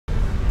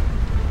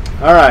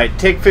Alright,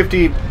 take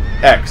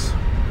 50x.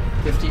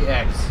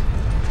 50x.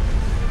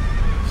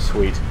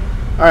 Sweet.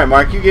 Alright,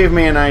 Mark, you gave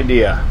me an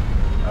idea.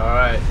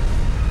 Alright.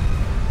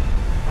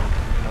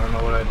 I don't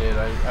know what I did.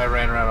 I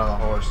ran around on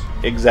the horse.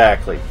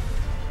 Exactly.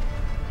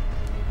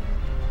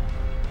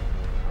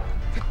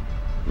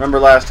 Remember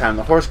last time,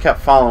 the horse kept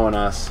following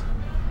us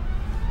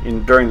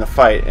during the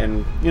fight,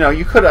 and, you know,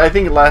 you could, I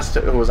think it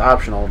was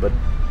optional, but...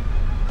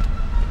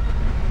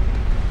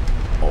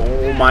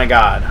 Oh my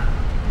god.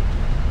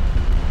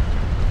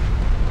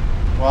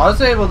 Well, I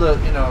was able to,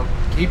 you know,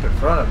 keep in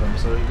front of him,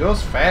 so he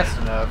goes fast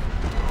enough.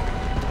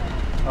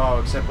 Oh,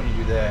 except when you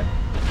do that.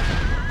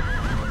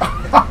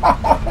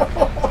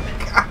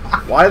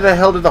 Why the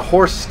hell did the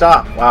horse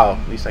stop? Wow,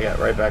 at least I got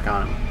right back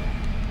on him.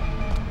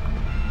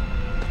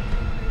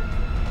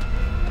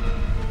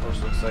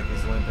 Horse looks like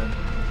he's limping.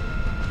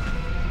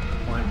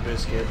 Limp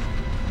biscuit.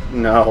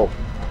 No.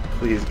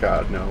 Please,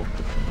 God, no.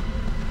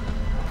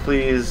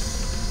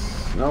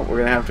 Please. No, we're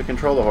going to have to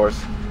control the horse.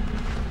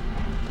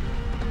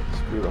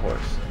 Screw the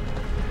horse.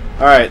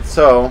 Alright,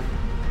 so,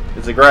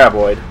 it's a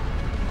graboid.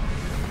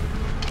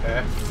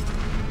 Okay.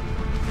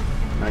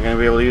 Not going to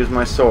be able to use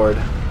my sword.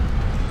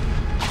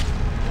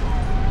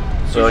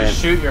 So you just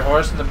shoot your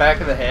horse in the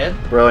back of the head?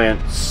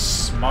 Brilliant.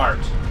 Smart.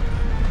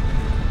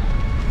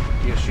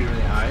 You gonna shoot him in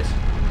the eyes?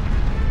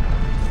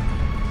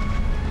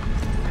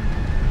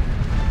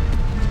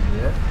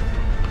 Yeah.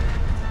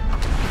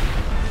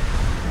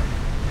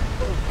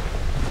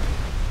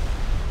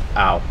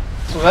 Ow.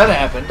 So that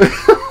happened.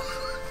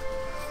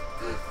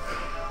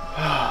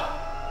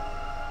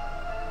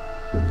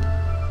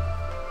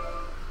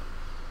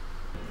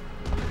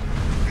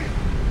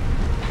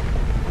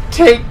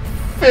 Take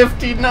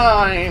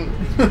 59!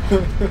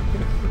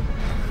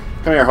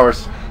 Come here,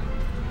 horse.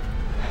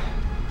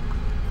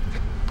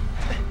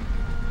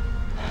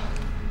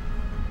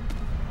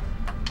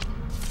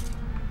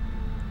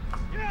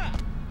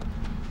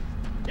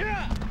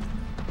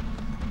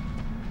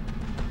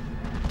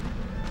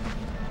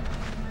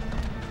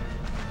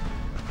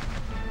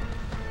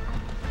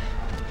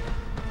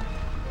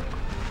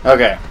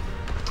 Okay.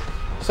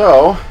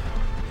 So,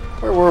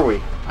 where were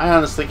we? I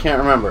honestly can't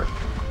remember.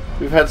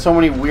 We've had so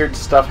many weird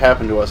stuff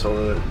happen to us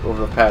over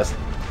the past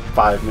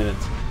 5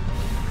 minutes.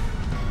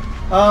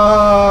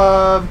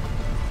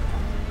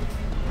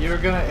 You were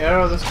gonna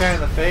arrow this guy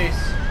in the face.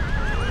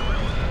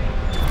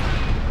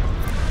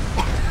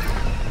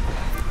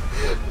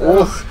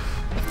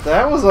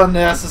 That was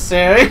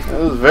unnecessary. It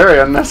was very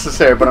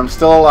unnecessary, but I'm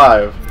still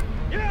alive.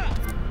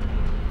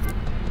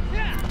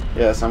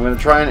 Yes, I'm gonna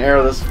try and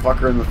arrow this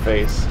fucker in the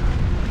face.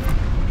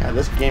 God,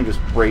 this game just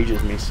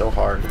rages me so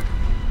hard.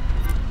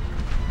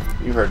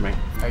 You heard me.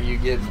 Are you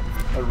getting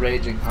a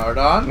raging hard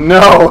on?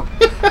 No!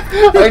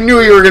 I knew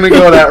you were gonna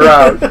go that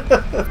route.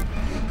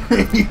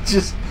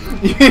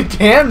 You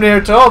damn near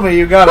told me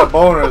you got a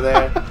boner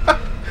there.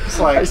 It's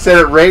like, I said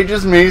it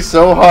rages me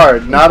so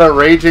hard, not a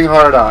raging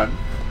hard on.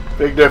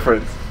 Big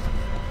difference.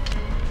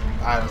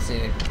 I don't see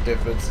any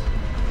difference.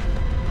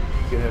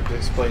 You're gonna have to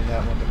explain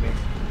that one to me.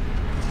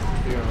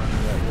 You're gonna run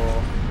into that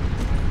wall.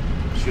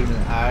 Shoot him in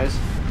the eyes.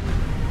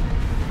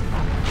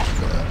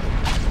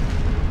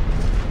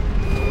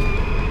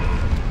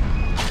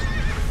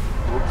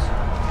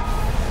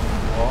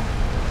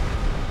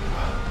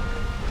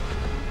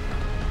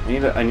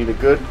 I need a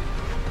good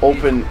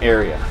open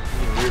area.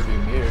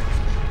 Rearview mirror.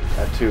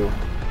 That too.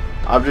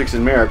 Objects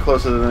in mirror are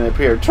closer than they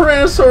appear.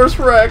 Tyrannosaurus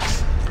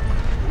Rex!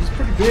 He's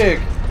pretty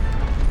big.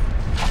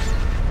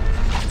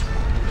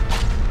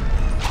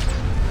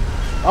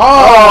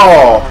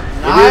 Oh!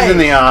 Nice. It is in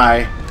the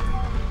eye.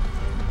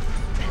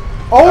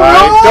 Oh no! I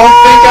don't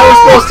think I was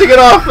supposed to get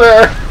off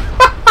there.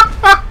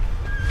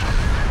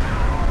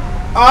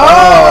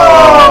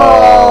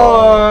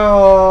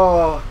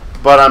 Oh!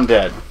 But I'm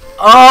dead.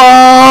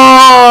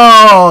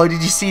 Oh!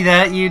 Did you see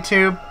that,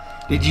 YouTube?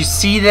 Did you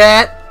see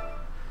that?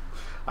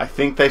 I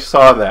think they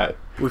saw that.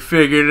 We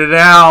figured it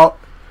out.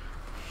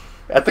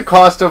 At the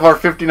cost of our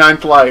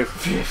 59th life.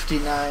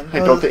 59. I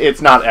don't think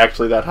it's not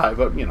actually that high,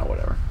 but you know,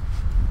 whatever.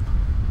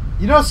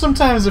 You know,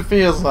 sometimes it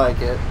feels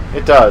like it.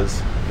 It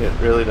does. It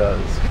really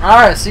does.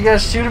 Alright, so you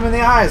guys shoot him in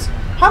the eyes.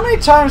 How many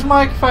times,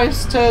 Mike, have I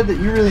said that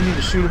you really need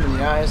to shoot him in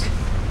the eyes?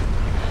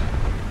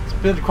 It's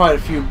been quite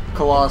a few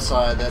Colossi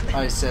that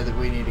I said that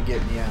we need to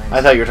get in the eyes.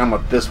 I thought you were talking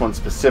about this one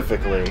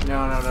specifically.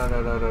 No.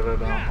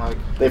 Like,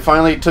 they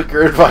finally took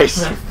your advice.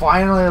 they're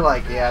finally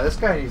like, yeah, this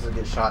guy needs to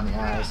get shot in the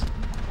eyes.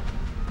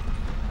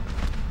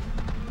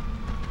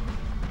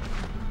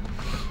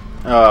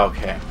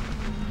 Okay.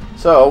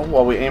 So,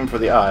 while we aim for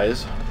the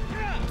eyes...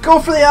 Go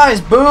for the eyes,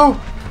 boo!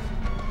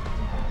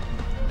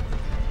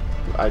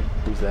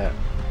 Who's that?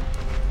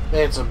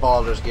 It's a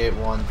Baldur's Gate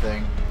 1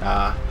 thing.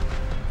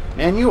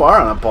 Man, you are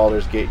on a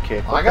Baldur's Gate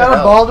kick. What I got the a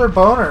hell? Baldur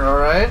boner,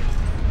 alright?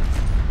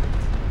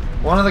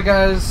 One of the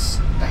guys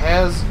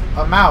has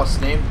a mouse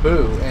named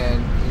Boo,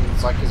 and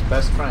it's like his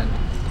best friend.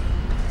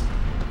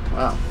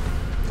 Wow.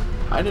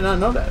 I did not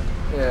know that.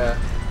 Yeah.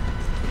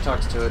 He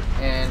talks to it,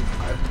 and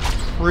I'm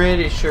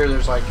pretty sure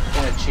there's like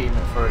an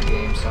achievement for a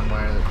game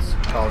somewhere that's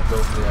called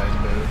Go for the Eyes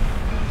Boo.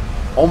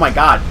 Oh my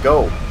god,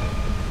 go.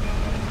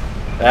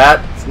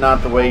 That's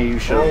not the way you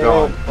should have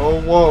gone.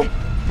 Oh, whoa.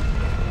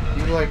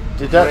 You like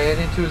ran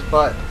into his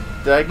butt.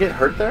 Did I get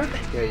hurt there?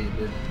 Yeah, you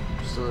did.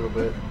 Just a little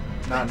bit.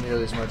 Not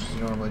nearly as much as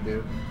you normally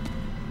do.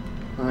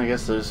 Well, I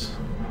guess there's...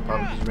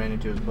 Probably because you ran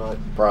into his butt.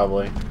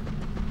 Probably.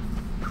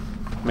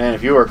 Man,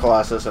 if you were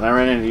Colossus and I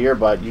ran into your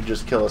butt, you'd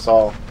just kill us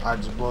all.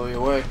 I'd just blow you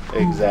away.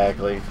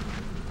 Exactly.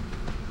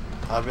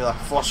 I'd be like,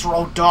 flush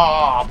road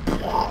dog!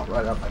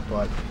 Right up my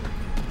butt.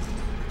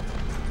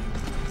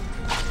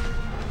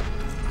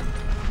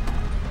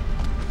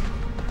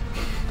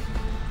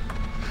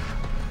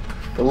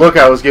 The look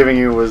I was giving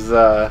you was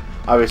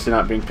obviously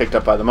not being picked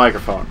up by the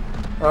microphone.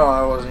 Oh,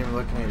 I wasn't even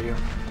looking at you.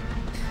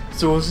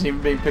 So it wasn't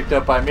even being picked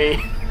up by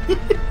me.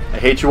 I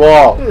hate you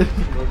all. It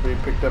wasn't being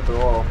picked up at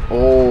all.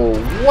 Oh,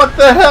 what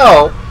the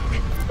hell?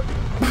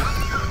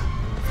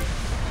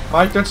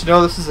 Mike, don't you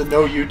know this is a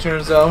no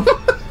U-turn zone?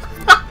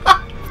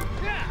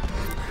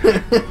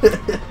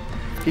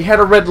 He had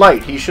a red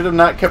light. He should have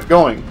not kept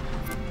going.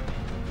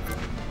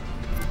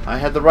 I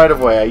had the right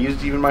of way. I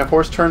used even my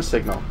horse turn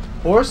signal.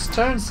 Horse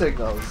turn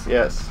signals?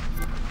 Yes.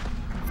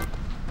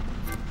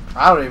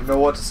 I don't even know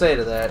what to say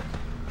to that.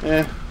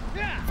 Eh.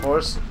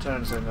 Horse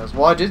turn signals.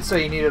 Well, I did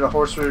say you needed a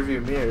horse rear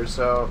view mirror,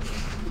 so...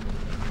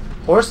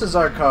 Horses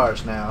are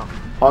cars now.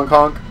 Honk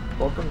honk.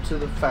 Welcome to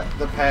the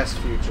past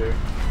future.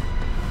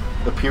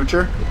 The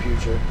future? The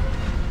future.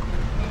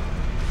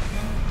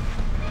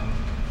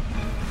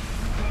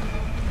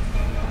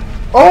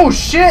 Oh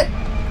shit!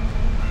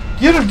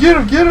 Get him, get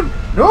him, get him!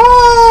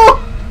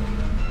 No!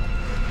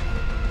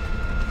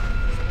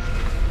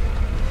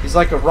 He's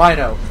like a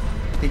rhino.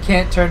 He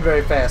can't turn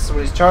very fast, so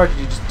when he's charging,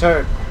 you just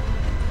turn.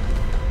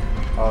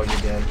 Oh,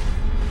 you're dead.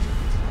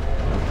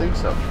 I don't think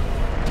so.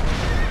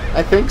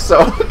 I think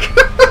so.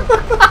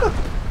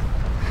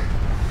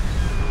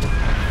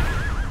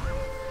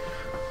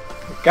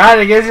 God,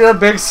 it gives you a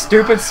big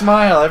stupid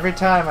smile every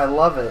time. I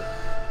love it.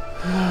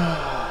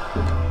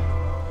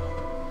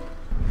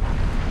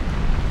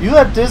 You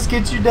let this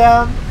get you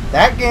down?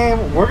 That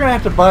game, we're gonna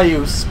have to buy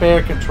you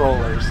spare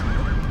controllers.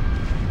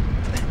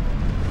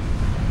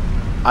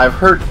 I've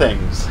heard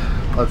things,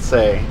 let's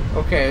say.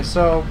 Okay,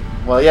 so...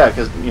 Well, yeah,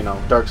 because, you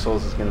know, Dark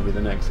Souls is going to be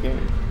the next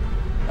game.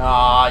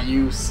 Ah,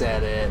 you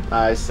said it.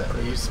 I said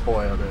it. You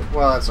spoiled it.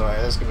 Well, that's alright.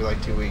 That's gonna be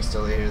like 2 weeks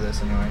till they hear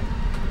this anyway.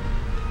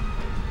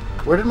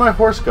 Where did my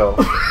horse go?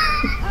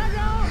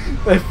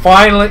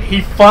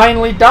 He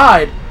finally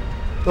died.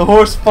 The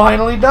horse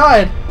finally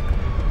died.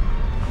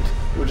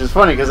 Which is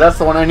funny, because that's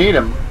the one I need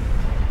him.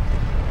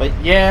 But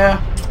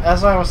yeah,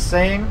 as I was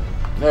saying...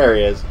 There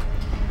he is.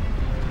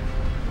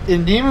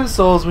 In Demon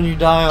Souls, when you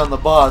die on the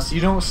boss, you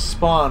don't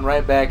spawn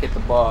right back at the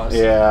boss.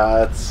 Yeah,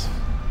 that's...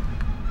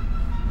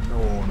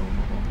 No.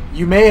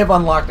 You may have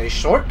unlocked a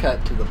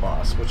shortcut to the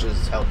boss, which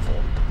is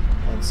helpful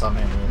in some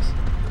areas.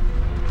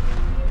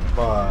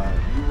 But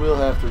you will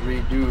have to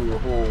redo the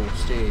whole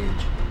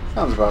stage.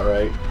 Sounds about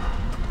right.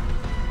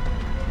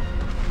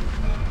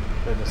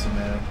 That doesn't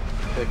matter.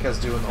 Because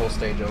doing the whole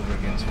stage over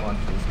again is fun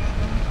too.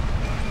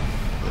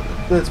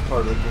 That's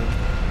part of the game.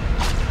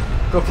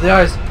 Go for the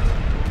eyes!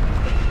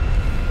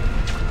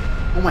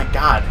 Oh my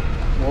god.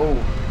 Whoa.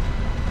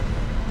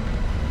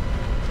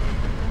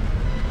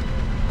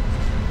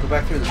 Go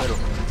back through the middle.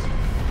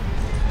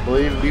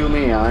 Believe you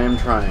me, I am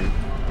trying.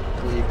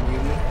 Believe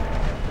Muni?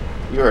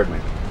 You heard me.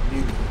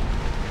 Muni.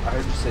 I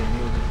heard you say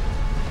Muni.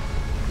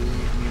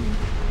 Believe Muni.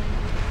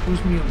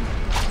 Who's Muni?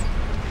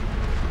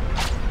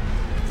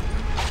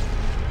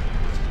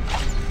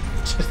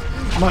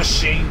 Just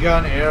machine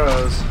gun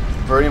arrows.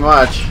 Pretty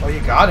much. Oh,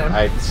 you got him.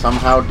 I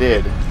somehow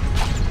did.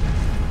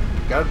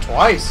 Got him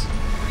twice.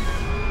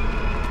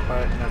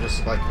 Alright, now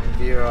just like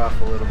veer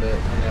off a little bit,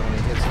 and then when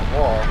he hits the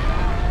wall...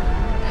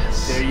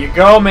 Yes. There you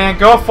go, man.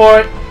 Go for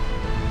it.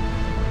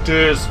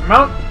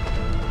 Dismount.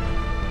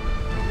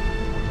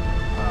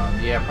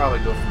 Yeah, probably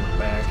go from the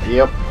back.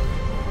 Yep.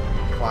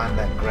 Climb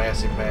that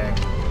grassy back.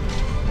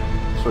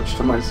 Switch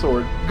to my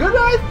sword. Good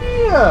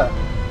idea.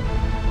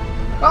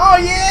 Oh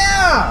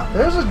yeah!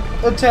 There's an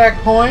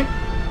attack point.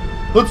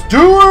 Let's do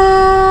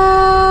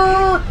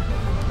it!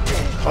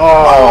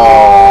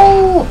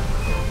 Oh!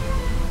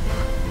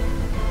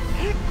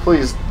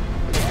 Please,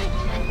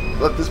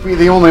 let this be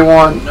the only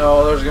one.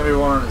 No, there's gonna be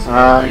one.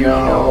 I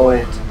know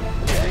it.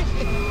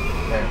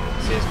 There,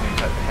 see, it's gonna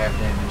cut half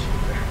damage.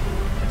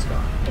 There, it's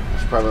gone.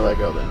 Should probably let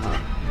go then, huh?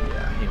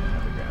 Yeah, he went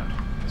underground.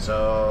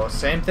 So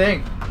same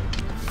thing.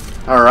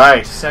 All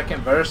right.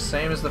 Second verse,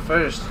 same as the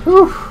first.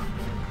 Whew.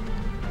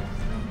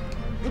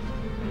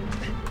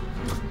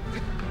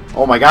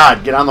 Oh my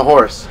God! Get on the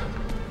horse.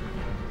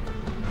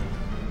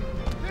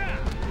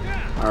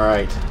 All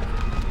right.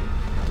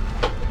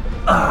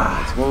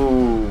 Let's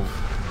move.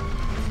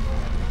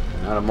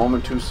 Not a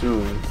moment too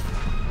soon.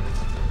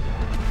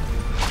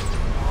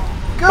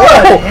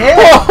 Good hit!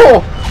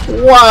 Oh,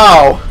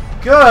 wow!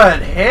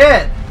 Good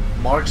hit!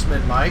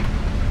 Marksman Mike.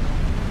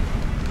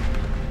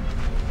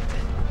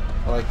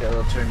 I like that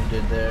little turn you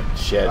did there.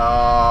 Shit.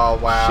 Oh,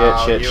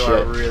 wow. Shit. You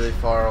are really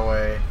far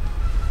away.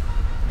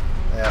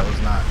 That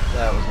was not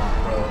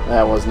pro.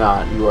 That was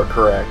not. You are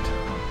correct.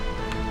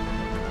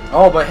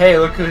 Oh, but hey,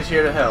 look who's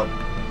here to help.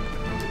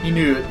 He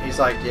knew it. He's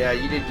like, yeah,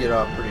 you did get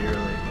off pretty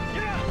early.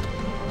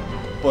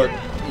 But,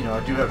 you know,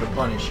 I do have to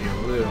punish you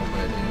a little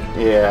bit,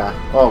 dude. Yeah.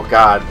 Oh,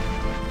 God.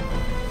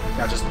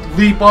 Now just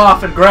leap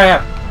off and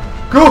grab.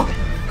 Go!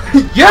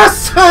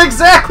 Yes!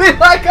 Exactly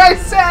like I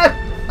said!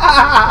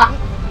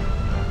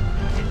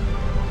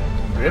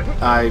 Grip?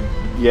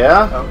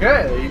 Yeah?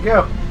 Okay, there you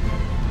go.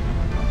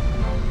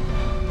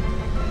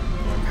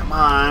 Come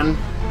on. I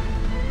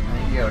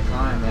think you gotta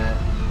climb that.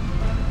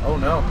 Oh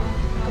no.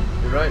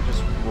 You're right,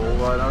 just roll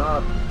right on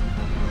up.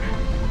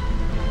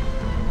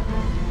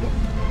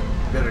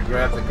 Better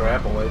grab the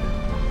graboid.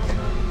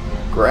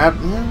 Grab?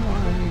 There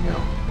you go.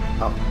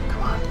 Oh,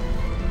 come on.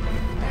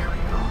 There we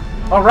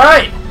go.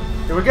 Alright!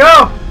 Here we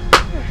go!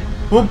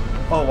 Boom!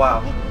 Oh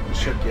wow. It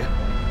shook you.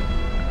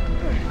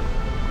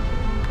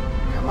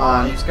 Come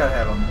on. He's gotta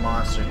have a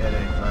monster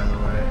headache, by the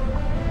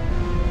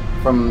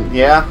way.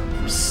 Yeah?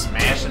 From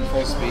smashing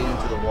full speed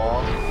into the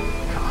wall.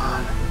 Come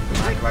on.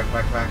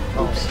 Whack.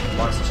 Oops.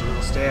 Watch this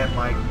little stab,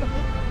 Mike.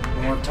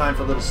 We don't have time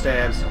for little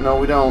stabs. No,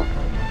 we don't.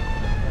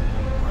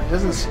 It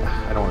doesn't.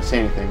 I don't want to say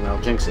anything. I'll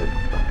jinx it.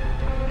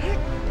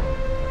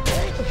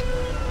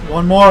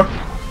 One more.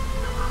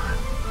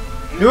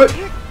 Do it.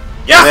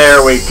 Yes!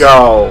 There we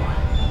go.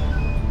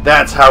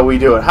 That's how we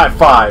do it. High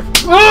five.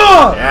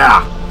 Ugh!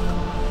 Yeah.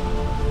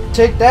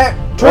 Take that,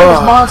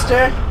 Travis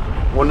monster.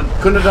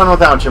 Couldn't have done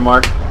without you,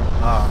 Mark.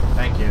 Oh,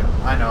 thank you.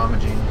 I know, I'm a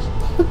genius.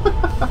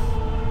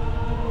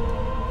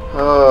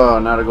 Oh,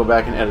 now to go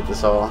back and edit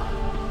this all.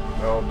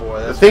 Oh boy,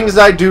 that's The things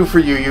I do for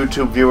you,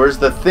 YouTube viewers.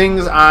 The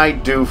things I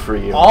do for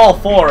you. all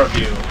four of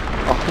you.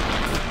 Oh.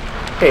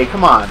 Hey,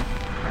 come on.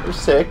 There's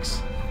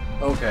 6.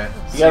 Okay.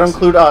 You gotta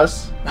include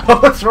us. Oh,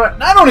 that's right.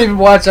 I don't even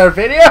watch our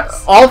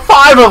videos. All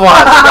 5 of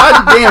us.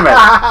 God damn it.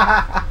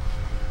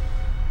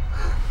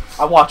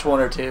 I watch 1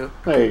 or 2.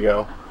 There you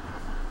go.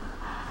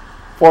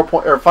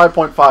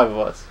 5.5 of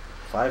us.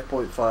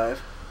 5.5.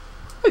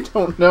 I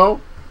don't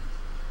know.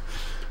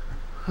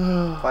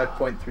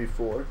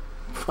 5.34.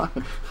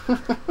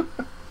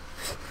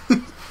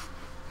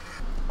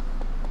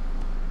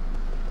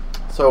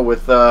 So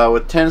with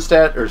 10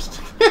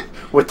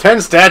 with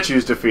 10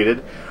 statues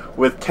defeated,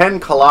 with 10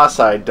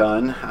 colossi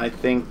done, I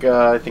think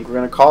we're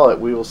gonna call it.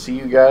 We will see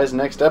you guys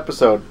next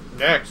episode.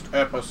 Next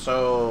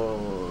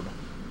episode.